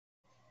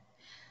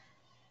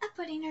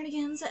Buddy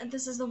Nerdigans,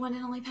 this is the one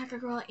and only Packer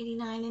Girl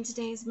 89, and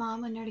today's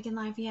Mom and Nerdigan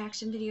live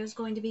reaction video is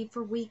going to be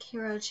for Week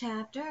Hero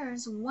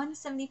chapters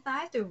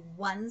 175 through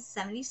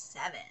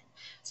 177.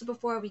 So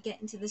before we get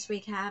into this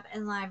recap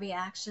and live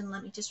reaction,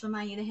 let me just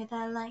remind you to hit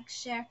that like,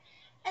 share,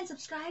 and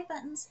subscribe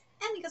buttons.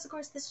 And because of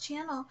course this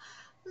channel,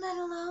 let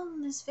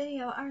alone this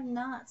video, are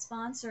not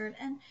sponsored,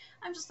 and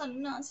I'm just on a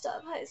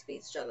non-stop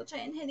high-speed struggle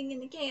train heading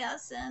into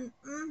chaos, and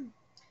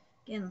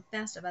getting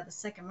faster by the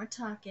second. We're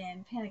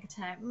talking panic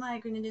attack,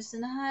 migraine-induced,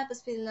 and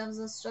hyperspeed levels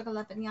of struggle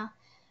up in ya.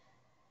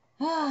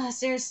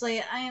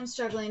 Seriously, I am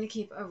struggling to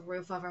keep a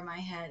roof over my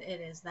head.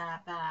 It is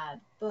that bad.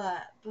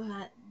 But, if you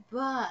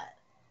love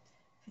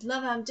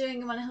what I'm doing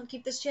and want to help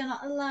keep this channel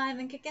alive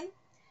and kicking,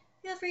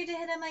 feel free to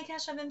hit up my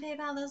Cash App and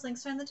PayPal. Those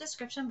links are in the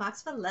description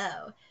box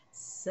below.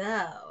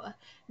 So,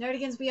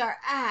 Nerdigans, we are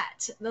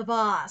at the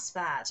boss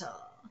battle.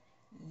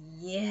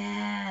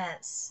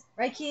 Yes.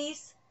 Right,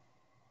 Keys?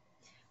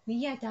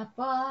 We at the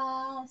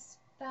boss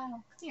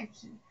battle. Come here,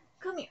 Key.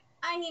 Come here.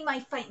 I need my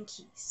fighting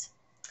keys.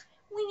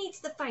 We need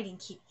the fighting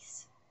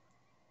keys.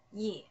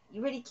 Yeah.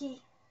 You ready,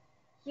 Key?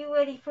 You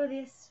ready for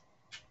this?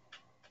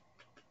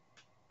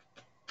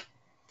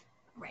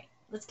 Alright.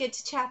 Let's get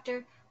to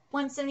chapter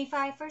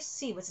 175 first.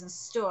 See what's in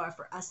store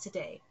for us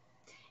today.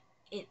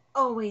 It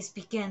always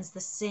begins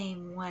the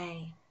same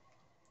way.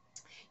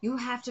 You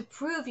have to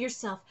prove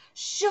yourself.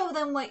 Show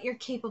them what you're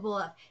capable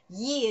of.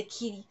 Yeah,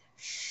 Kitty.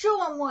 Show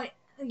them what...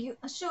 You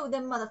show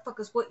them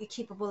motherfuckers what you're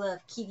capable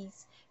of,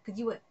 kitties. Cause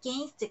you a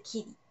gangster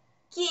kitty.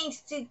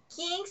 Gangster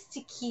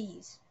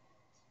kitties.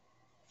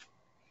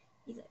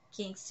 He's a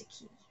gangster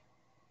kitty.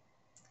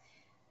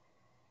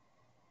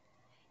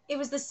 It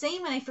was the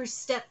same when I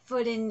first stepped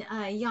foot in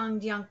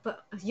Yangdiangpo.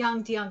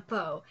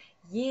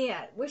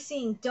 Yeah, we're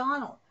seeing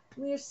Donald.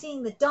 We're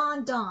seeing the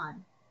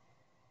Don.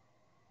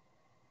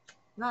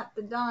 Not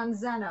the Don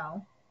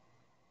Zeno.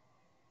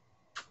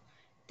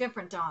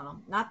 Different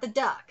Donald, not the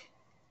duck.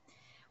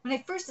 When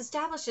I first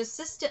established a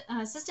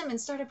system and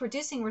started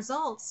producing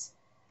results.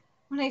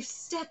 When I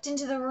stepped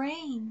into the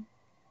rain.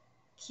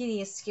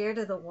 Kitty is scared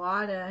of the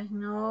water.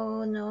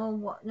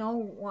 No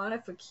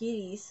water for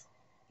kitties.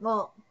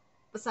 Well,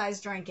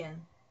 besides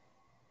drinking.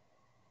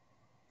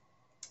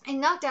 I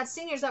knocked out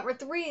seniors that were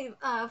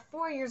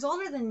 4 years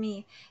older than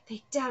me.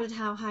 They doubted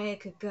how high I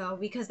could go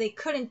because they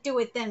couldn't do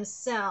it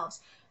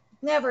themselves.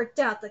 Never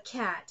doubt the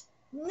cat.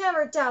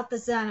 Never doubt the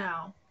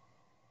Zeno.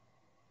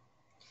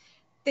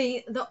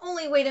 The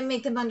only way to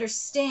make them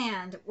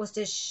understand was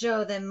to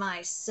show them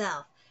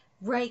myself.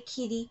 Right,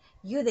 Kitty?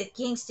 You're the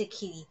gangster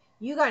kitty.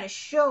 You gotta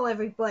show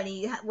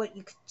everybody what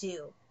you could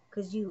do.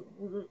 Cause you...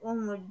 Oh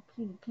my...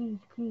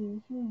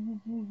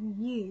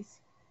 Yes.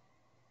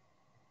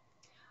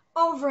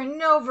 Over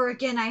and over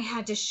again I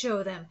had to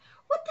show them.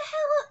 What the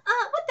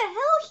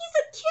hell? He's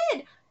a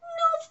kid!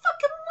 No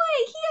fucking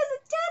way! He has a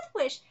death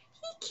wish!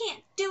 He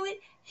can't do it!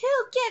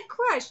 He'll get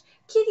crushed!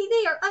 Kitty,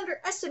 they are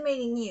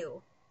underestimating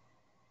you!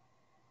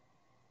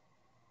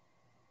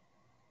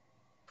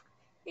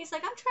 He's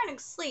like, I'm trying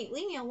to sleep.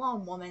 Leave me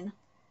alone, woman.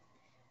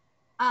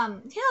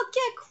 He'll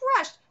get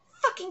crushed.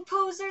 Fucking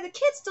poser. The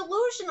kid's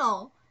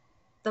delusional.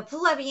 The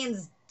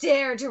plebeians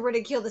dared to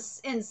ridicule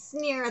and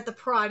sneer at the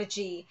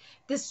prodigy.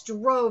 This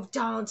drove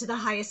Donald to the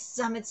highest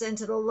summits and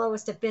to the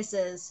lowest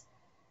abysses.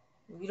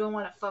 You don't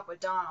want to fuck with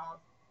Donald.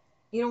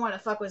 You don't want to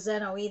fuck with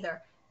Zeno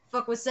either.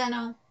 Fuck with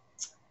Zeno,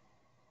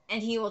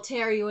 and he will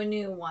tear you a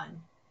new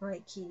one.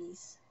 Right,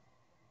 kitties?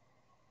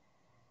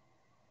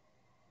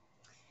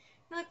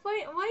 You're like,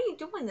 why are you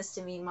doing this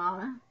to me,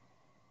 Mama?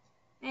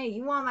 Hey,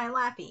 you want my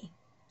lappy,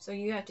 so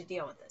you have to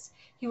deal with this.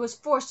 He was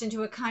forced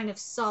into a kind of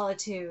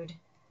solitude.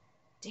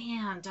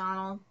 Damn,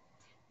 Donald.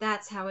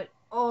 That's how it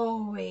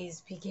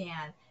always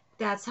began.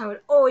 That's how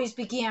it always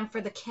began for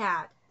the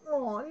cat.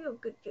 Oh, you're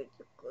good. You're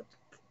good.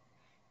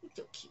 You're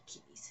so cute,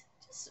 kitties.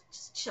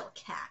 Just chill,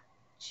 cat.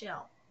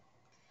 Chill.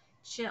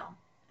 Chill,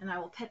 and I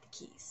will pet the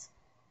keys.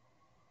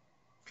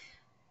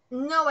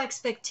 No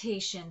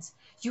expectations.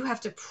 You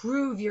have to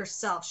prove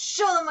yourself.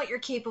 Show them what you're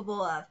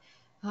capable of.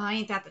 Oh,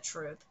 ain't that the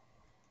truth?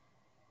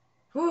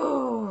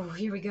 Whew,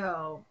 here we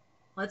go.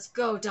 Let's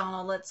go,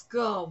 Donald. Let's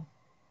go.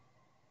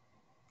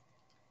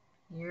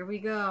 Here we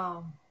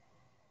go.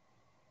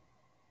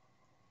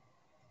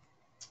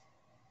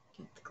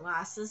 Get the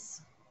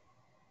glasses.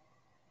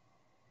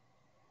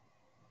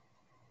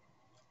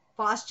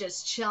 Boss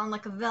just chilling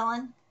like a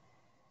villain.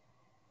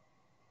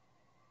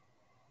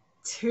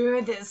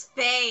 To this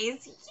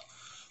face.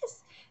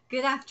 Yes!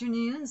 Good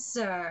afternoon,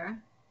 sir.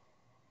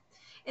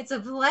 It's a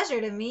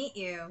pleasure to meet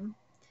you.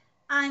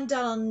 I'm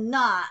Donald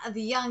Na of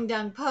the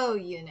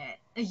Yangdiangpo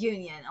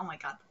Union. Oh my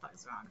god, the fuck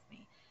is wrong with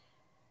me?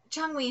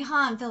 Chung Wei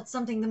Han felt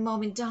something the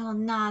moment Donald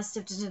Na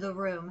stepped into the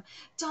room.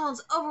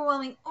 Donald's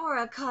overwhelming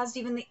aura caused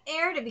even the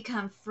air to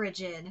become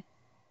frigid.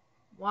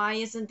 Why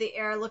isn't the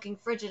air looking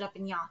frigid up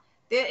in Ya?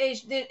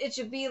 It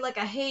should be like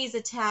a haze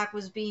attack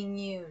was being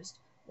used.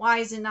 Why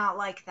is it not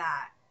like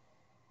that?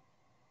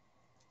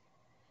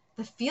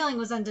 The feeling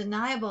was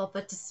undeniable,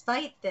 but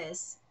despite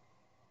this...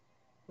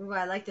 Ooh,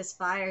 I like this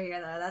fire here,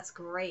 though. That's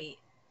great.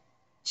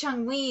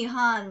 Chung Wei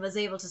Han was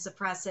able to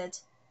suppress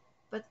it.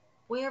 But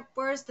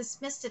where's this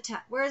mist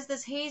attack? Where's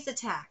this haze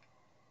attack?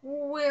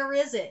 Where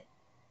is it?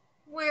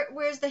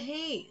 Where's the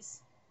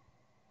haze?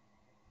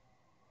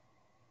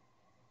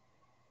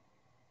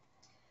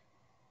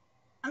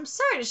 I'm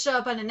sorry to show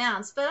up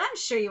unannounced, but I'm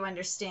sure you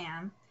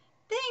understand.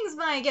 Things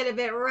might get a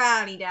bit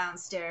rowdy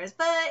downstairs,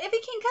 but if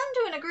we can come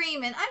to an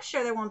agreement, I'm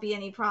sure there won't be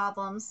any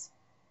problems.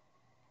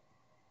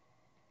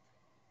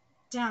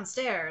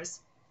 Downstairs?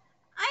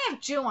 I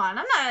have Juwon. I'm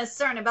not as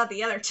certain about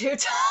the other two.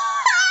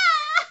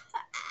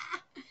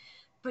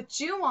 But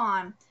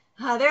Juwon,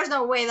 there's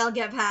no way they'll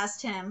get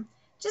past him.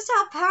 Just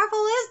how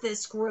powerful is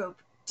this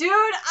group? Dude,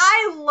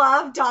 I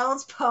love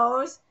Donald's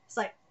pose. It's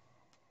like,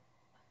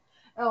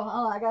 oh,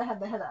 hold on, I gotta have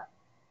the head up.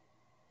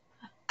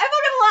 I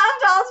fucking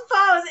love Donald's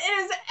pose. It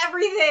is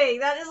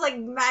everything. That is like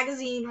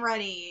magazine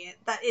ready.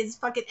 That is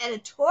fucking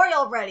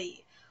editorial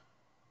ready.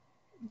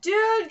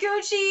 Dude,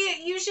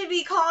 Gucci, you should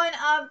be calling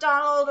up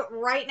Donald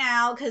right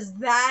now, because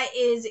that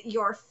is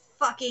your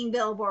fucking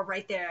billboard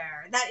right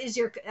there. That is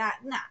your, that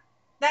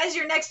is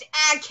your next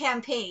ad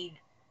campaign.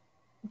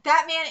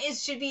 Batman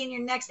should be in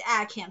your next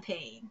ad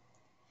campaign.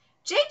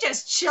 Jake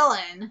just chilling.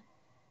 And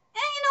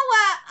you know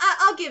what?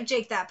 I'll give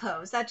Jake that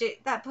pose.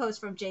 That pose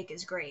from Jake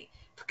is great.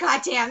 But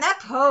goddamn, that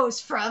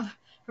pose from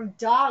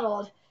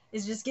Donald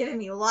is just giving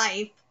me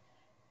life.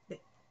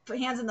 Put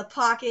hands in the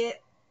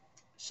pocket,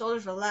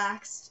 shoulders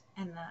relaxed.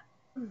 And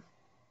I'm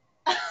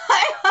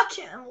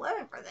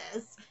living for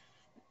this.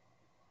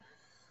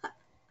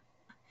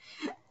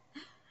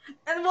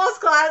 And Will's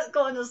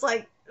going just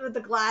like with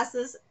the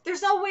glasses.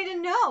 There's no way to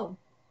know.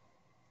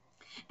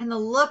 And the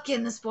look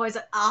in this boy's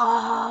like,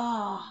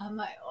 oh,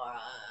 my aura,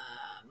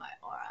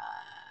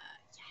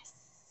 yes.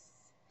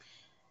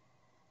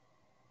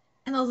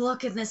 And the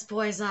look in this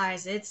boy's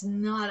eyes, it's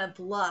not a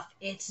bluff.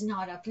 It's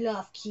not a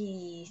bluff,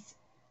 Keith.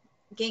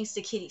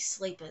 Gangsta Kitty's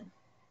sleeping.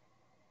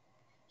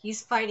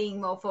 He's fighting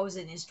mofos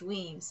in his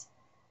dreams.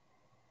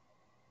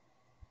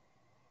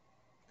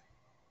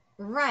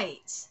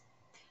 Right.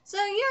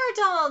 So you're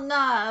Donald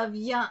Na of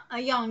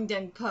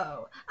Yongdeng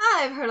Po.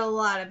 I've heard a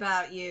lot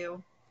about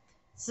you.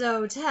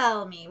 So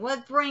tell me,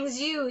 what brings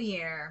you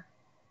here?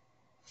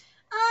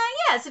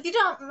 Yes, if you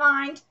don't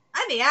mind,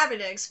 I'd be happy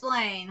to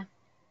explain.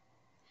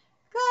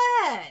 Go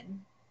ahead.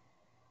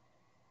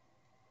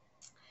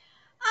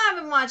 I've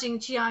been watching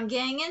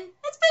Chiang-gang, and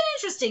it's been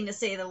interesting to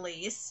say the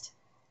least.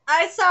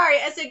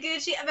 Sorry, I said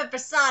Gucci, I meant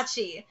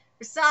Versace.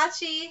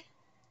 Versace,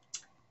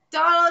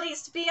 Donald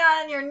needs to be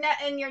on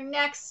in your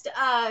next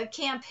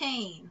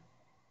campaign.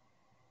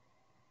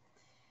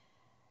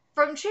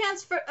 From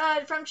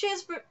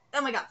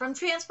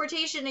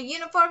transportation to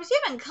uniforms,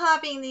 you've been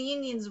copying the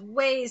union's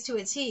ways to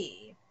a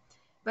T.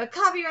 But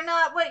copy or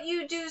not, what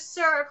you do,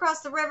 sir,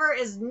 across the river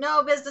is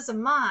no business of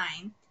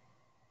mine.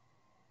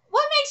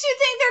 What makes you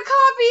think they're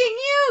copying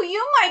you?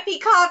 You might be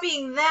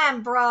copying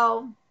them,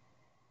 bro.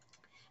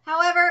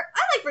 However,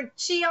 I'd like for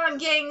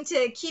Chiang-gang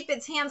to keep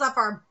its hands off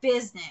our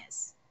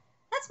business.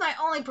 That's my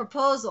only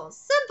proposal.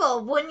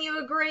 Simple, wouldn't you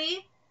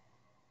agree?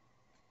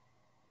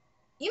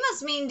 You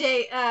must mean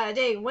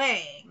Day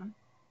Wang.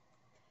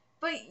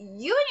 But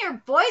you and your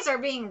boys are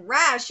being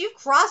rash. You've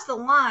crossed the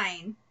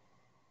line.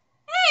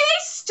 Hey,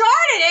 they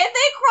started it.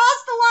 They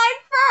crossed the line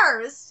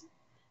first.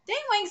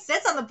 Dane Wang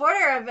sits on the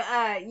border of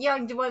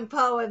Yongdeng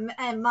Po and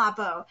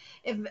Mapo.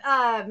 If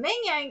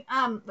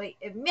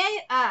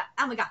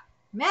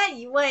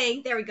Mei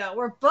Wang, there we go.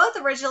 We're both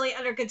originally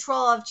under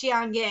control of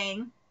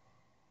Chiang-gang.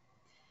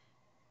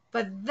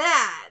 But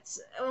that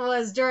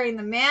was during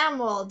the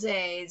Manwha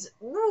days.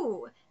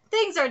 Ooh,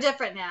 things are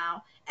different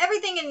now.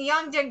 Everything in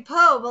Yongdeng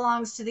Po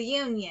belongs to the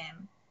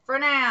Union. For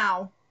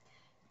now.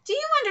 Do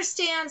you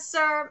understand,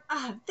 sir?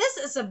 This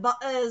is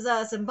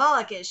a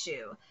symbolic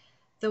issue.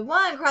 The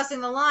one crossing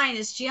the line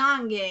is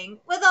Chiang-gang.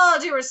 With all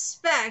due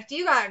respect,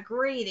 you got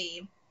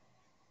greedy.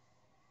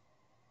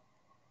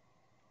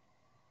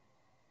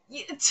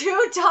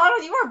 Dude,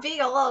 Donald, you were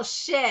being a little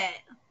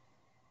shit.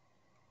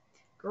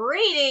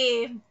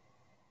 Greedy.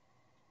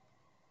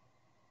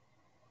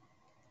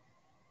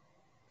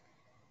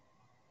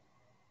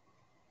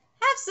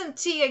 Have some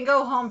tea and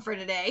go home for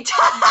today.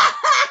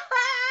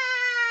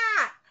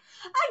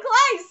 I'm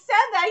glad he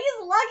said that.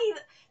 He's lucky.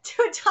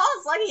 Dude,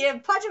 Donald's lucky he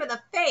didn't punch him in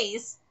the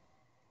face.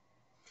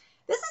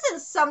 This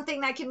isn't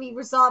something that can be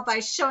resolved by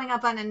showing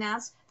up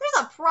unannounced.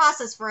 There's a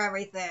process for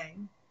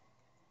everything.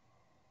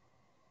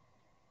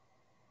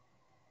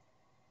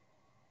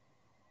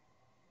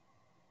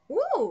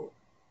 Ooh.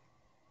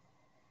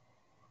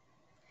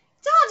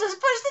 Donald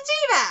just pushed the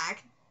tea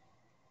back.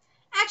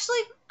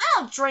 Actually, I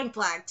don't drink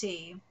black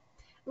tea.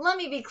 Let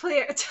me be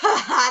clear.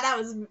 Let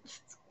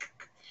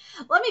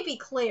me be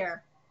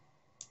clear.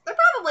 They've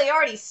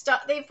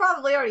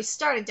probably already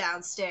started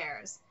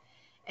downstairs.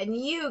 And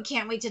you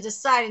can't wait to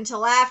decide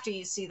until after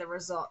you see the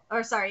result.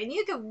 And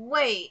you can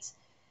wait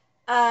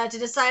to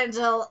decide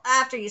until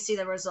after you see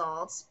the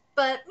results.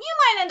 But you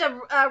might end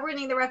up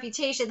ruining the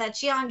reputation that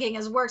Chiang-gang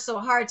has worked so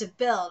hard to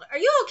build. Are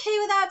you okay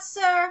with that,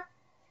 sir?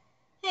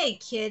 Hey,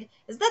 kid,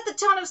 is that the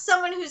tone of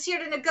someone who's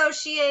here to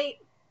negotiate?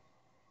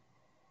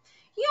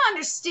 You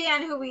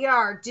understand who we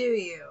are, do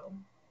you?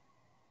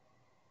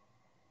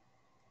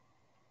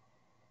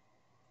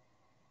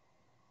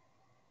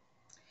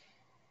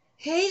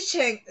 Hey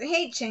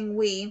Cheng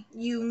Wei,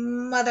 you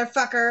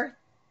motherfucker.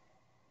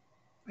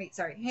 Wait,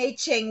 sorry. Hey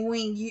Cheng Wei,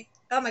 you.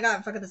 Oh my god,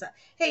 I'm fucking this up.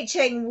 Hey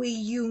Cheng Wei,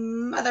 you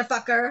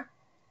motherfucker.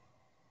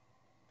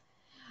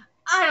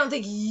 I don't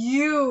think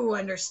you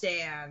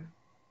understand.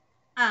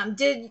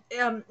 Did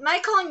my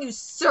calling you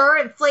sir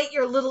inflate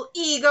your little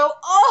ego?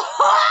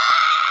 Oh!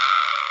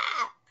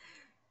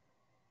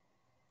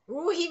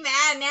 Ooh, he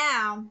mad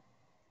now.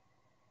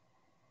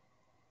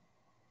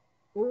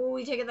 Ooh,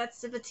 he taking that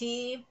sip of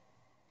tea.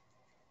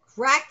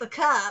 Crack the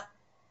cup.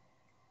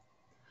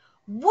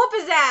 Whoop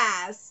his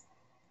ass.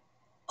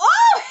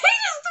 Oh, he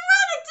just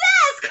threw the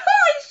desk.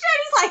 Holy shit.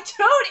 He's like,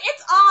 dude,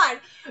 it's on.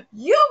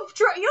 You're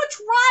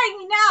trying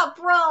me now,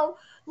 bro.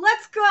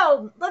 Let's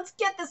go. Let's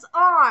get this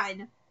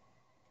on.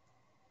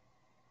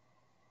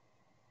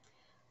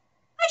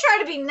 I try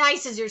to be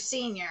nice as your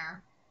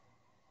senior.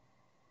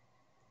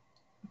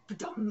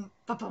 But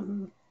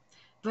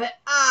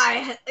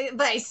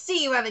I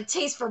see you have a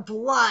taste for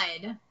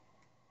blood.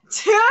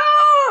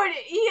 Dude,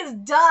 he is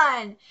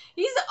done.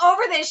 He's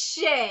over this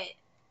shit.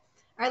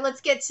 All right,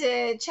 let's get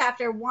to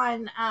chapter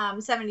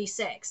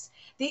 176.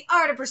 The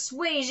art of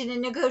persuasion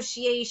and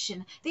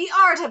negotiation. The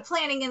art of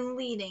planning and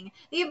leading.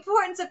 The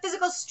importance of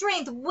physical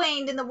strength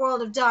waned in the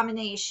world of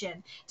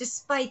domination.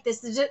 Despite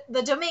this,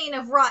 the domain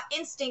of raw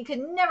instinct could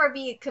never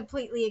be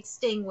completely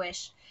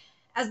extinguished.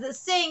 As the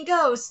saying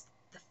goes,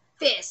 the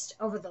fist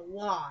over the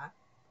law.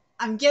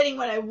 I'm getting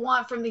what I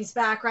want from these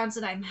backgrounds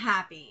and I'm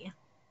happy.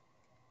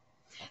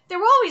 There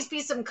will always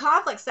be some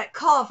conflicts that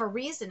call for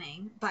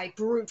reasoning by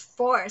brute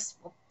force.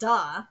 Well,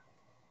 duh.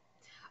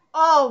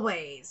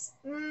 Always.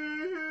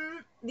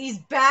 These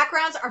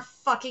backgrounds are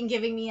fucking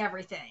giving me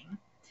everything.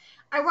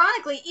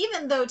 Ironically,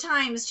 even though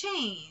times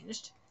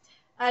changed,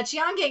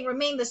 Chianggang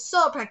remained the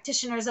sole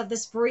practitioners of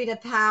this breed of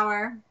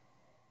power.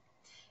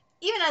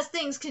 Even as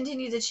things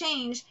continue to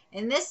change,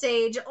 in this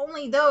age,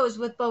 only those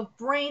with both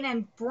brain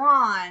and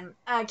brawn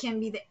can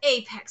be the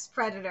apex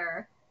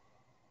predator.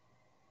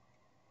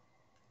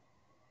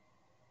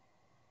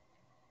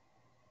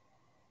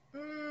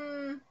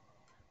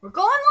 We're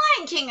going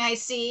Lion King, I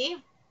see.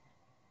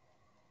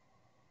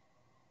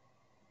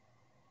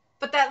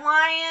 But that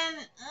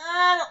lion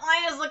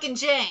is looking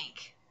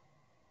jank.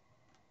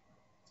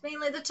 It's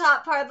mainly the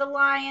top part of the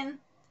lion.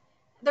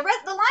 The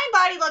lion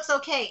body looks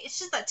okay. It's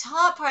just the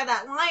top part of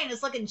that lion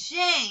is looking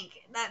jank.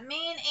 That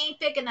mane ain't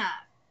big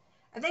enough.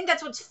 I think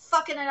that's what's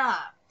fucking it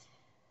up.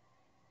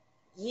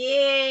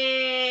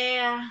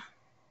 Yeah.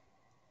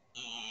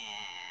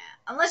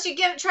 Unless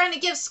you're trying to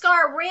give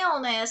Scar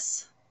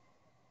realness.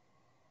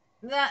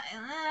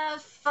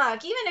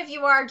 Fuck. Even if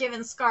you are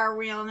giving Scar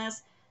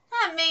realness,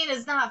 that mane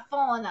is not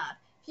full enough.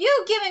 If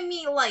you giving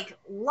me like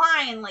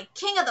lion, like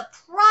King of the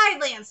Pride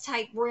Lands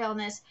type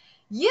realness,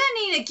 you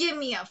need to give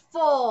me a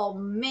full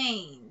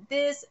mane.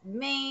 This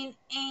mane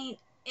ain't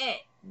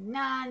it.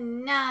 Nah,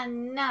 nah,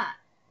 nah.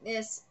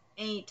 This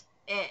ain't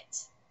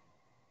it.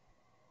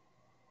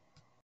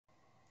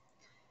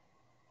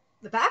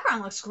 The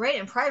background looks great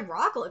and Pride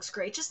Rock looks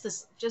great.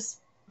 That's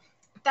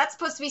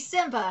supposed to be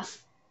Simba.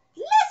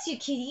 Bless you,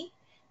 kitty.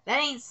 That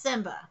ain't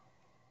Simba.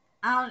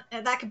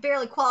 That could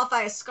barely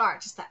qualify as Scar.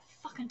 Just that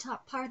fucking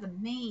top part of the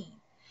mane.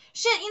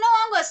 Shit, you know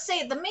what I'm gonna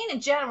say? The mane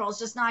in general is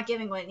just not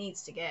giving what it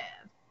needs to give.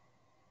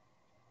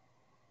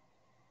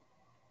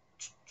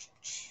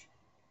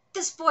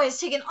 This boy has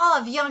taken all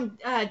of young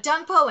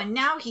Dungpo and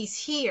now he's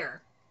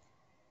here.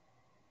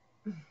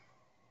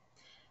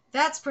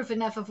 That's proof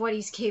enough of what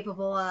he's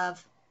capable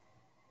of.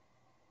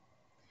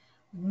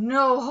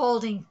 No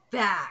holding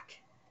back.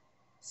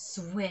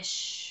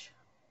 Swish.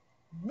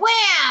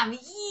 Wham!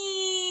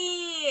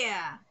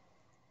 Yeah!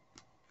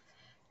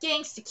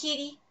 Gangsta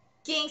kitty.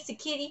 Gangsta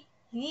kitty.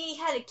 He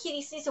had a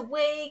kitty since to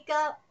wake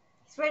up.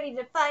 He's ready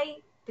to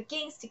fight. The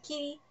gangsta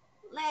kitty.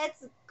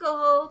 Let's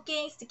go,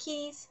 gangsta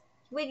kitties.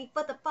 Waiting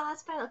for the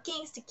boss battle,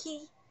 gangsta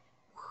kitty.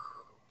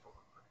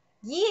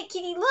 Yeah,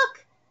 kitty,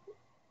 look.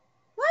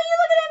 Why are you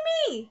looking at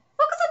me?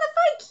 Focus on the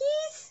fight,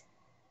 Keys.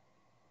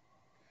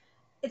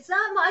 It's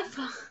not my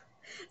fault.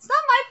 It's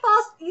not my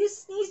fault you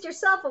sneezed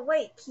yourself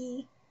awake,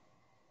 Key.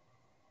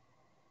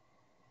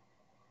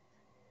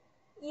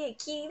 Yeah,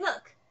 Kitty,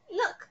 look.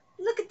 Look.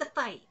 Look at the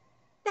fight.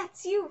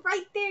 That's you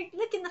right there.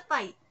 Look in the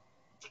fight.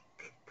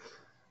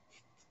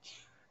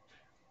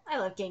 I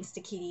love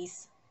gangsta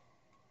kitties.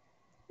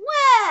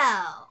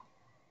 Well,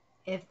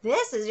 if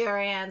this is your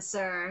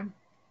answer,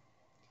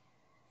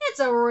 it's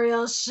a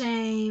real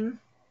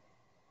shame.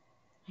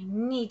 I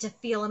need to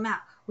feel him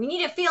out. We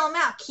need to feel him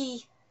out,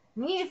 Key.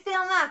 We need to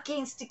feel him out,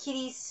 gangsta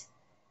kitties.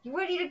 You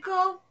ready to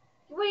go?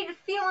 You ready to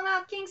feel him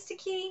out, gangsta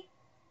kitty?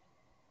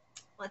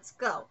 Let's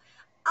go.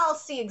 I'll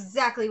see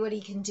exactly what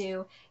he can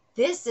do.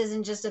 This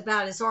isn't just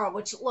about his aura,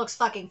 which looks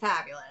fucking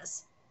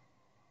fabulous.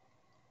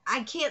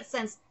 I can't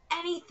sense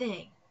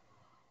anything.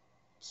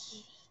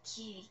 Kitty,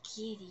 kitty,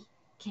 kitty.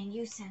 Can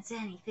you sense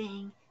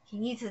anything?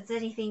 Can you sense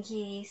anything,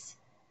 kitties?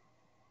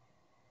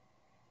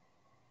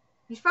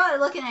 He's probably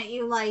looking at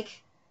you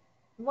like,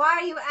 why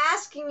are you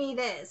asking me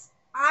this?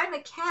 I'm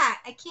a cat.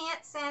 I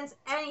can't sense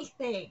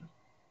anything.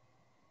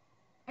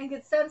 I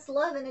can sense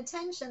love and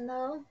attention,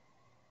 though.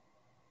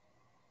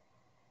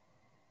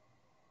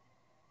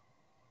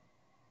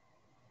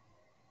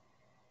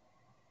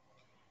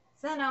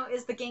 Zeno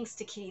is the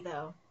gangsta kitty,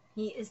 though.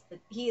 He is the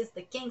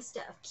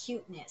gangsta of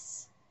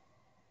cuteness.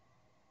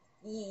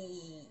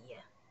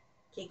 Yeah.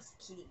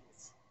 Gangsta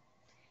kitties.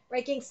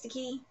 Right, gangsta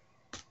kitty?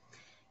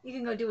 You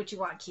can go do what you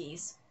want,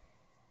 Keys.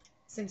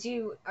 Since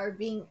you are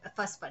being a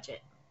fuss budget.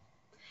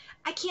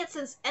 I can't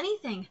sense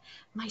anything.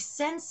 My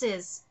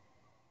senses.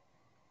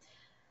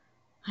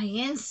 My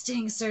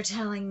instincts are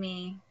telling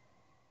me.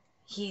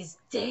 He's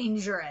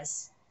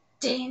dangerous.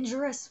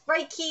 Dangerous.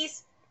 Right,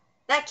 Keys?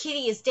 That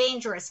kitty is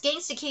dangerous.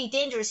 Gangsta kitty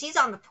dangerous. He's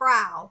on the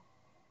prowl.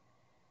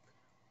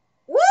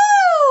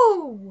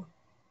 Woo!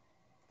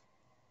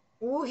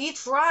 Ooh,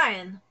 he's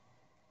trying.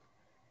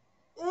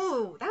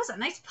 Ooh, that was a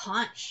nice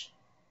punch.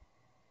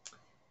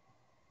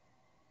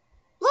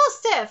 A little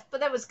stiff, but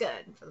that was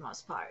good for the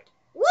most part.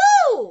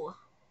 Woo!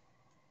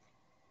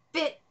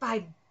 Bit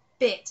by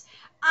bit,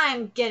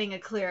 I'm getting a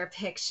clearer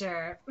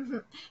picture.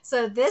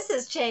 So this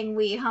is Chang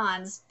Wei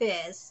Han's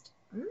fist.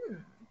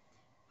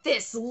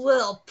 This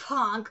little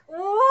punk.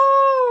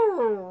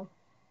 Ooh!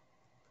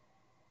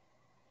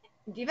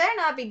 You better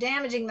not be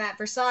damaging that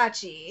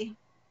Versace.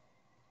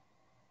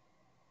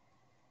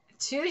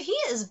 Dude, he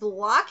is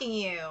blocking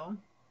you.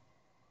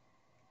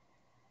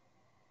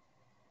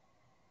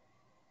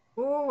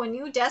 Ooh, when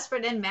you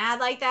desperate and mad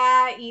like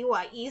that, you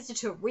are easy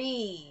to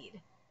read.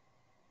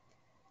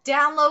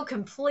 Download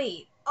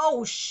complete.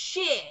 Oh,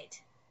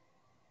 shit.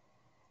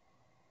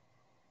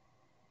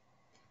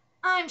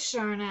 I'm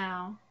sure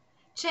now.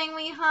 Chang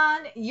Wei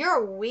Han,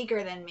 you're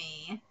weaker than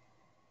me.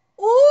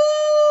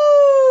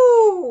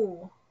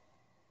 Ooh!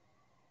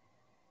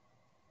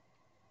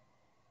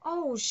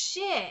 Oh,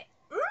 shit.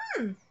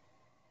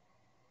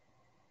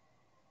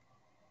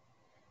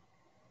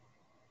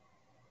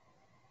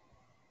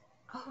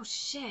 Oh,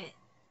 shit.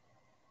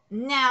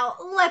 Now,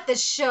 let the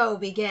show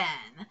begin.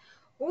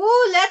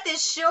 Ooh, let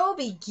this show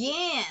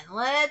begin.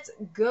 Let's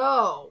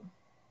go.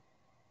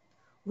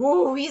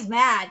 Ooh, he's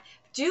mad.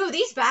 Dude,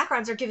 these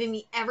backgrounds are giving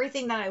me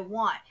everything that I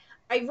want.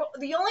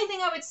 The only thing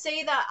I would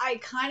say that I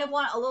kind of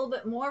want a little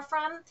bit more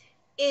from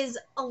is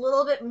a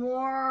little bit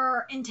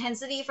more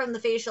intensity from the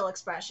facial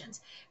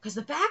expressions. Because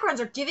the backgrounds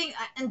are giving...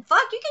 And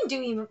fuck, you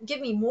can give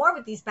me more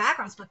with these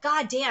backgrounds, but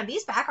goddamn,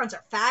 these backgrounds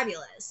are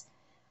fabulous.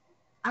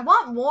 I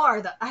want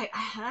more. I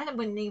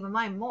wouldn't even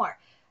mind more.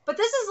 But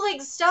this is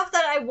like stuff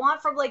that I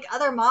want from like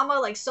other mama,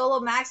 like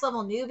solo max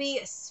level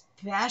newbie,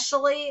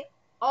 especially.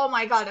 Oh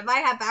my god, if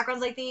I had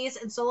backgrounds like these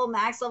in solo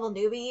max level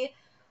newbie,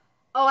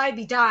 oh, I'd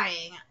be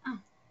dying.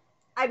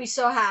 I'd be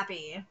so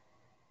happy.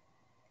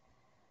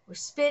 We're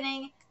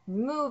spinning,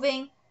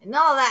 moving, and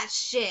all that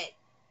shit.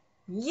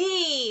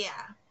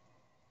 Yeah.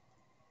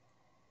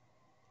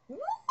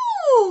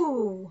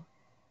 Woo!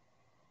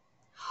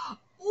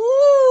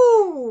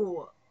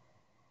 Ooh!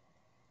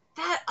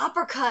 That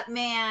uppercut,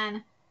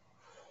 man.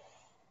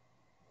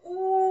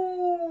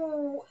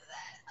 Ooh,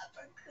 that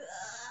uppercut.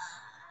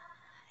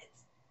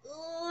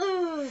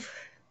 Ooh.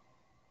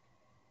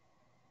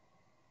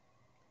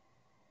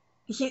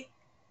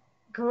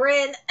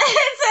 Grin.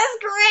 It says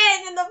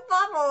grin in the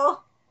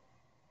bubble.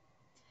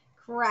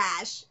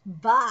 Crash.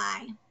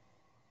 Bye.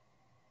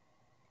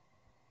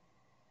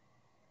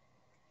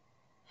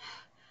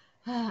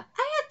 I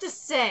have to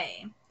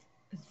say,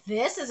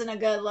 this isn't a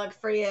good look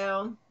for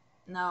you.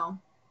 No.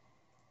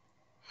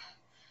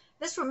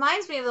 This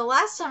reminds me of the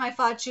last time I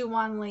fought Chu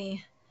Wan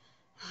Li.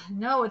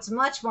 No, it's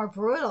much more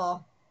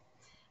brutal.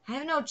 I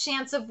have no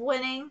chance of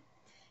winning.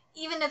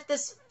 Even if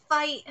this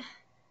fight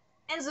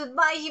ends with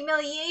my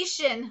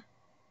humiliation.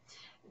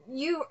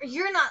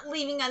 You're not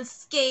leaving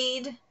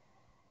unscathed.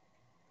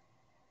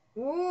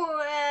 Ooh,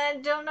 I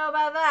don't know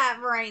about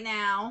that right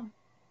now.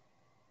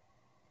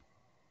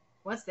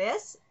 What's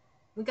this?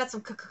 We got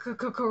some Kraken?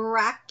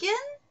 Kraken?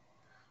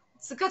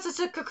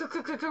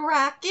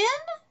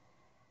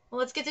 Well,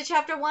 let's get to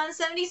chapter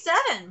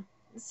 177.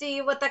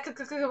 See what that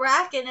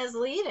Kraken is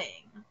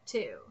leading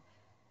to.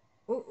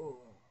 Ooh.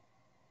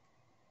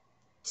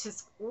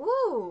 Just,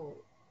 ooh.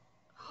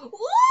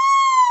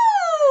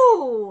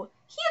 Ooh!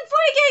 He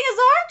avoided getting his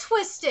arm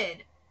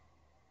twisted.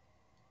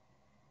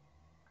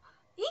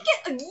 He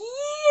avoided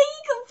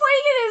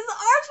getting his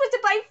arm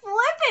twisted by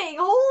flipping.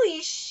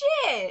 Holy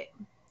shit.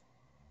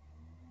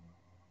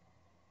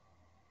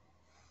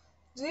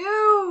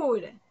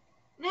 Dude.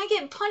 Now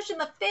getting punched in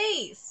the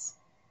face.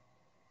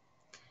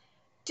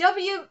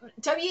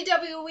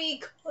 WWE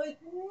could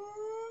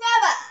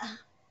never.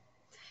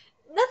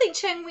 Nothing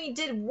Cheng Wei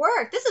did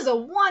work. This is a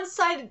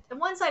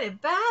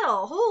one-sided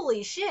battle.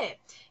 Holy shit.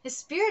 His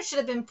spirit should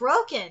have been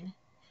broken.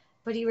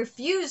 But he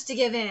refused to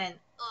give in.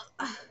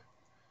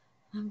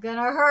 I'm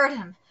gonna hurt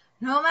him.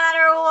 No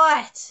matter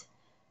what.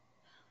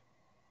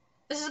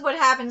 This is what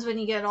happens when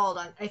you get old,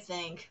 I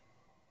think.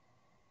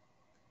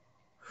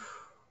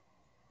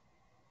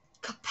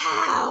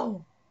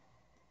 Kapow!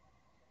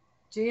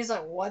 She's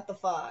like, what the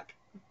fuck?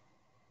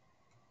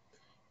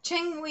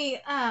 Cheng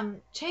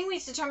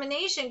Wei's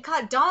determination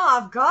caught Dawn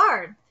off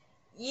guard.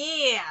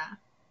 Yeah.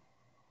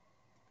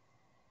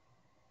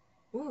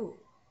 Ooh.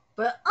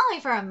 But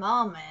only for a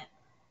moment.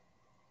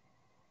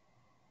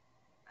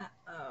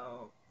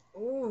 Uh-oh.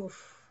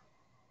 Oof.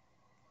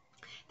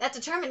 That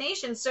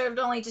determination served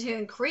only to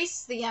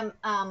increase the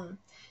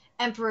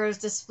Emperor's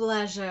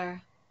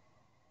displeasure.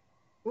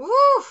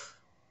 Oof.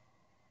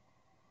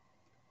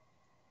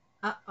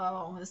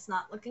 Uh-oh. It's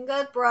not looking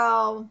good,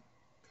 bro.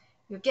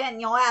 You're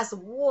getting your ass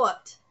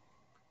whooped.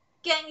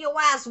 Getting your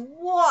ass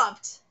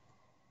whooped.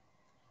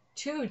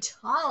 Dude,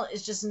 Tunnel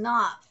is just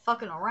not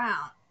fucking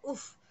around.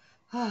 Oof.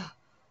 I'm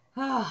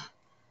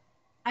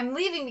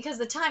leaving because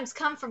the time's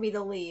come for me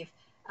to leave.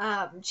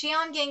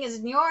 Gang is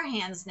in your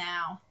hands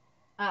now.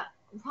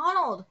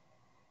 Ronald.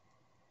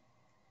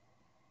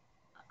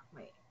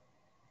 Wait.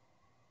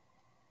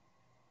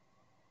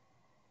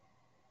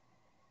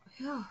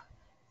 Whew.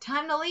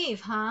 Time to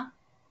leave, huh?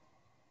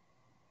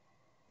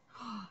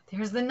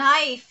 There's the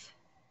knife.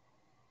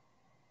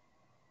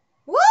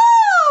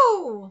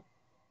 Woo!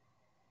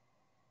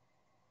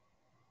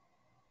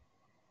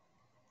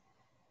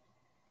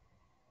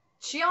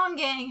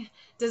 Gang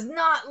does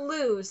not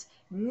lose.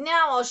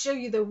 Now I'll show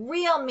you the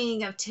real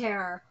meaning of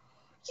terror.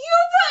 You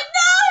but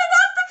no,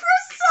 not the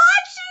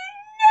Versace!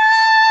 No!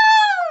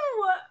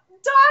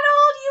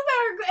 Donald, you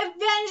better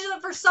avenge the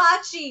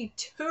Versace,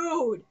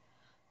 dude.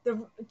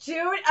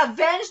 Dude,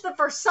 avenge the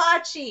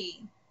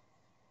Versace.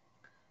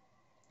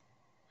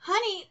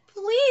 Honey,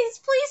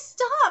 please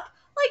stop.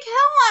 Like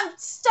hell I'm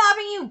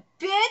stopping you,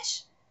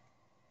 bitch.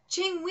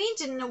 Cheng Wei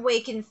didn't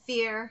awaken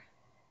fear.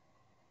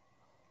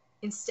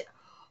 Instead,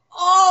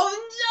 oh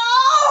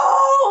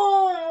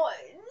no!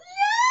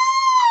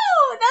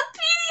 No! The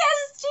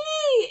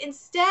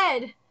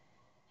PTSD!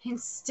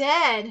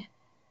 Instead,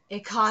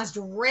 it caused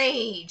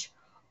rage.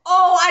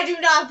 Oh, I do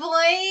not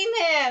blame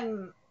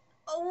him.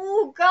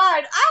 Oh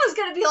God, I was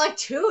gonna be like,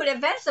 dude,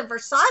 avenge the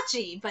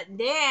Versace, but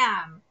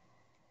damn.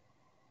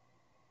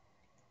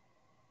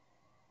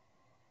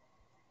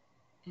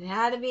 It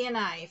had to be a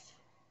knife.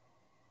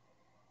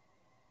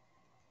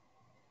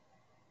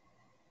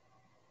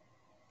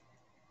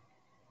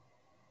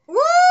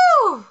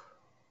 Woo!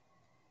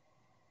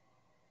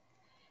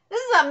 This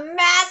is a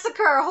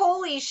massacre.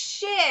 Holy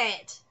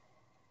shit.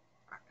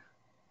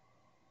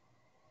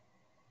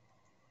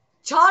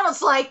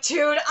 Donald's like,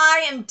 dude,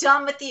 I am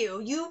done with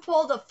you. You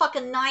pulled a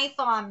fucking knife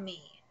on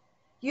me.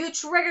 You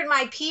triggered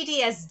my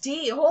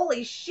PTSD.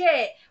 Holy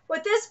shit.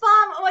 What this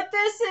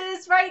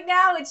is right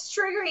now, it's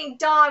triggering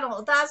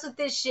Donald. That's what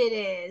this shit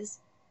is.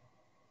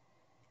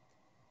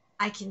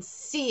 I can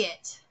see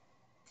it.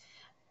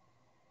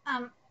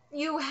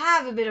 You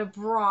have a bit of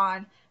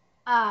brawn,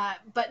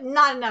 but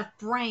not enough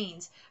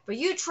brains. But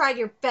you tried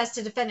your best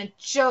to defend a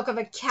joke of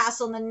a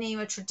castle in the name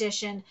of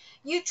tradition.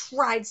 You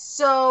tried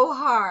so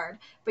hard,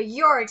 but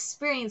your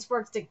experience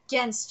worked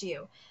against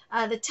you.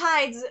 The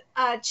tides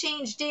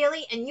change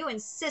daily, and you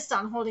insist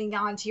on holding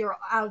on to your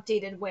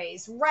outdated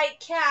ways. Right,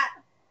 Cat?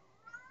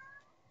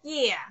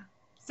 Yeah.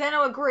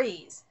 Zeno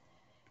agrees.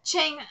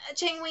 Cheng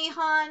Wei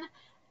Han,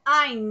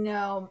 I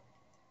know,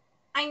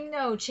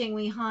 Cheng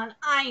Wei Han.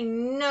 I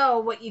know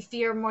what you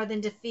fear more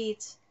than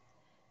defeat.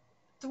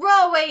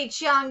 Throw away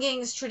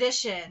Qiangging's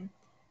tradition.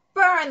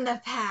 Burn the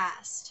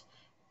past.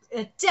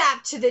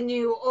 Adapt to the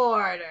new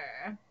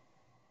order.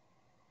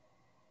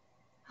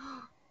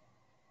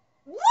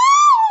 What?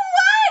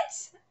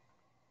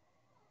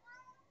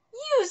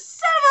 You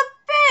son of a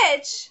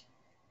bitch!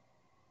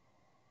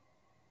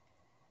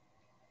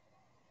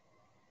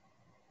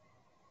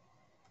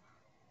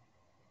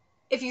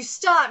 If you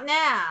stop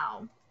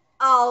now,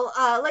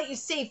 I'll let you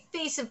save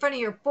face in front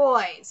of your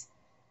boys.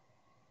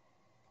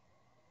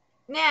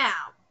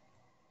 Now,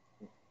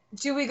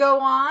 do we go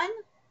on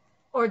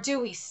or do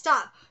we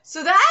stop?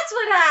 So that's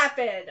what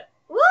happened.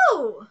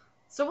 Woo!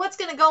 So what's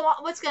gonna go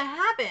on? What's gonna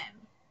happen?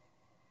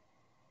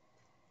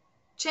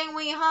 Cheng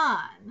Wei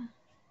Han,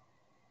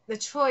 the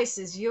choice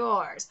is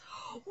yours.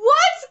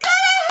 What's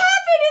gonna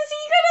happen? Is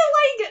he gonna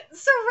like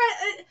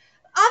surrender?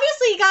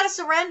 Obviously, you gotta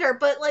surrender,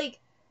 but like,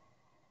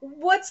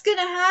 what's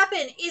gonna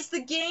happen? Is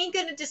the gang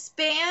gonna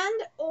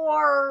disband,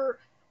 or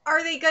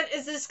are they gonna?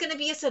 Is this gonna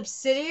be a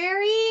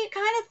subsidiary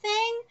kind of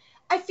thing?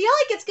 I feel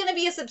like it's gonna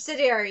be a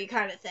subsidiary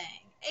kind of thing.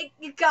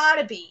 It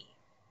gotta be,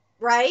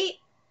 right?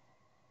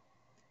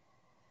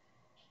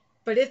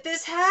 But if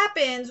this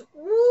happens,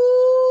 woo,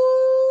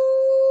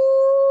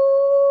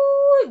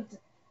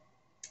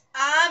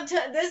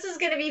 this is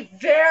going to be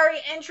very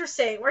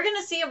interesting. We're going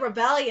to see a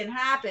rebellion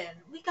happen.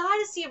 We got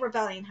to see a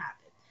rebellion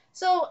happen.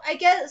 So I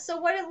guess,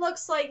 so what it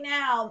looks like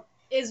now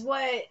is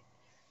what it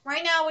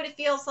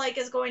feels like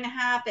is going to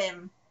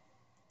happen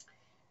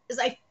is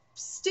I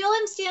still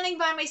am standing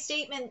by my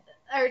statement,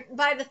 or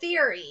by the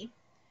theory,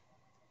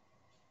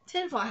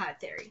 tinfoil hat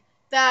theory,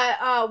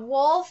 that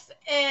Wolf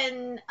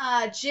and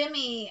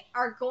Jimmy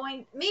are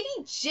going, maybe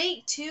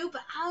Jake too,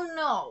 but I don't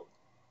know.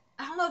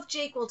 I don't know if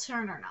Jake will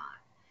turn or not.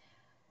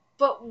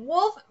 But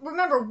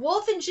remember,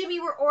 Wolf and Jimmy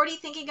were already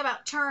thinking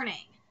about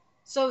turning.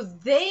 So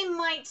they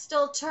might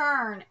still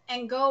turn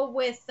and go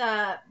with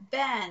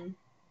Ben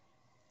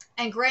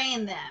and Gray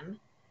and them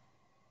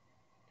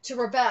to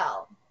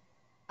rebel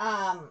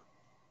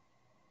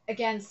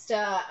against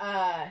Donald.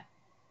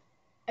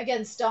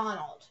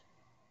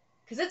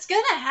 Because it's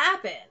going to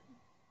happen.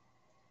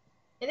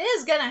 It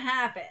is going to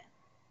happen.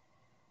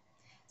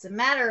 It's a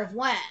matter of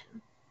when.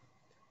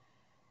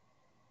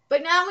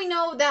 But now we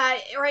know that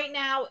right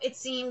now it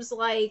seems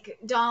like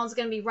Donald's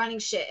going to be running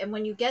shit. And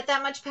when you get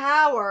that much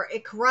power,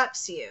 it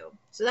corrupts you.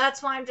 So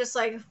that's why I'm just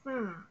like,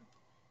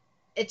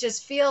 It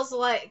just feels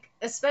like,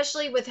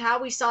 especially with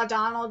how we saw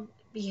Donald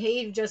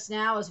behave just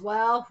now as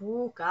well.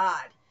 Oh,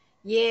 God.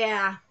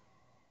 Yeah.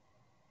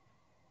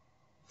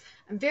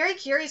 I'm very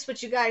curious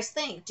what you guys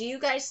think. Do you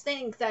guys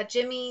think that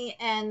Jimmy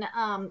and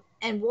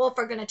Wolf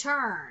are going to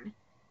turn?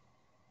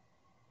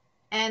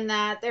 And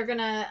that they're going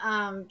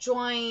to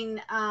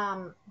join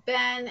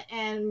Ben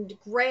and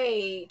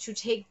Gray to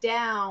take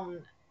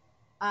down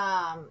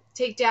the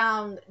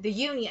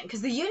Union,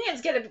 because the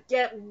Union's going to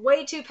get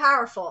way too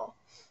powerful,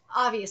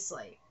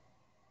 obviously.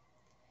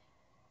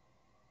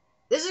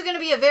 This is going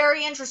to be a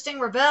very interesting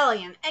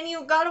rebellion, and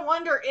you got to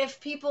wonder if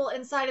people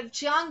inside of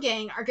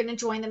Chianggang are going to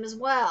join them as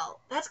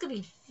well. That's going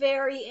to be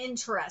very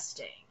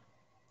interesting.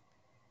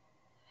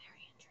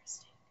 Very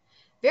interesting.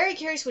 Very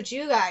curious what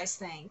you guys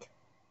think.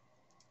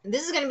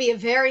 This is going to be a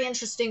very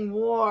interesting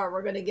war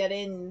we're going to get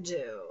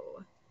into.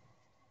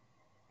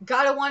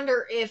 Gotta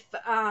wonder if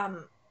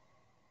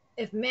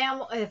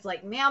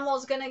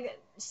Mammal's going to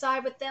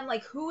side with them.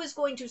 Like, who is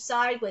going to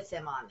side with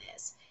them on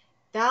this?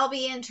 That'll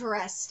be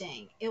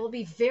interesting. It will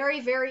be very,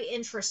 very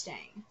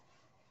interesting.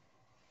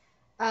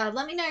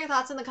 Let me know your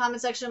thoughts in the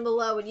comment section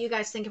below, what you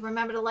guys think. And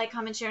remember to like,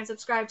 comment, share, and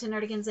subscribe to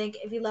Nerdigans Inc.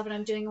 If you love what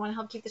I'm doing and want to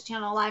help keep this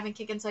channel alive and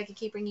kicking so I can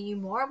keep bringing you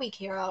more Week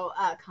Hero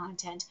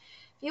content.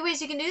 A few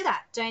ways you can do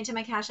that. Donate to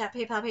my Cash App,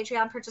 PayPal,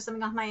 Patreon, purchase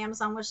something off my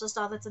Amazon wishlist,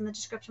 all that's in the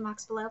description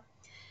box below.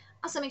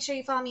 Also, make sure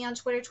you follow me on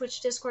Twitter, Twitch,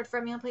 Discord,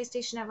 Friend Me on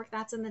PlayStation Network.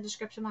 That's in the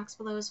description box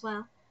below as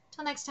well.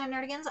 Till next time,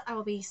 Nerdigans, I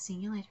will be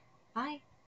seeing you later. Bye.